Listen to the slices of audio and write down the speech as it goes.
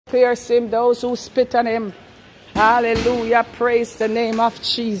pierce him, those who spit on him. Hallelujah. Praise the name of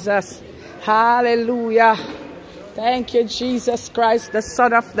Jesus. Hallelujah. Thank you, Jesus Christ, the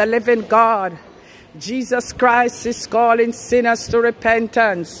Son of the living God. Jesus Christ is calling sinners to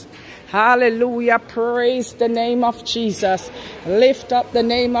repentance. Hallelujah. Praise the name of Jesus. Lift up the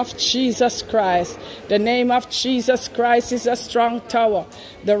name of Jesus Christ. The name of Jesus Christ is a strong tower.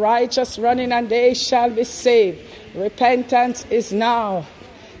 The righteous run in and they shall be saved. Repentance is now.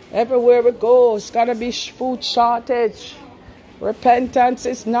 Everywhere we go, it's going to be food shortage. Repentance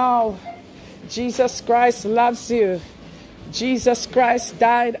is now. Jesus Christ loves you. Jesus Christ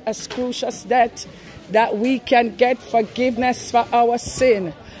died a scrucious death that we can get forgiveness for our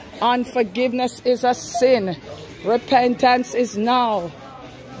sin. Unforgiveness is a sin. Repentance is now.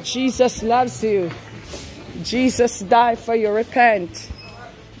 Jesus loves you. Jesus died for you. Repent.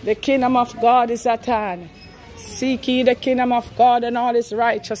 The kingdom of God is at hand. Seek ye the kingdom of God and all his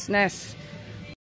righteousness,